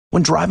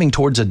When driving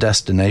towards a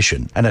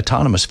destination, an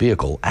autonomous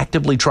vehicle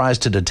actively tries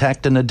to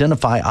detect and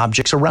identify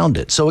objects around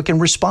it so it can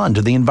respond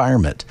to the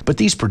environment. But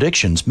these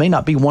predictions may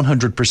not be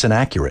 100%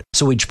 accurate,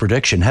 so each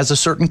prediction has a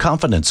certain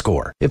confidence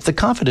score. If the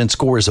confidence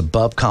score is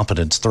above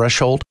confidence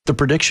threshold, the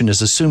prediction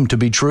is assumed to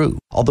be true.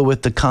 Although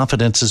if the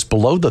confidence is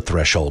below the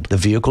threshold, the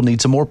vehicle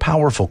needs a more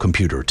powerful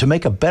computer to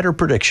make a better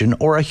prediction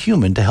or a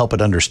human to help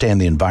it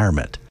understand the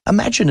environment.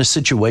 Imagine a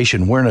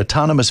situation where an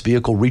autonomous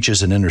vehicle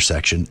reaches an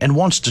intersection and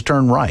wants to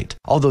turn right,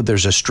 although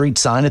there's a street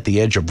sign at the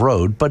edge of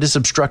road but is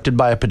obstructed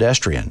by a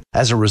pedestrian.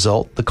 As a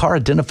result, the car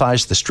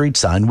identifies the street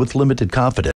sign with limited confidence.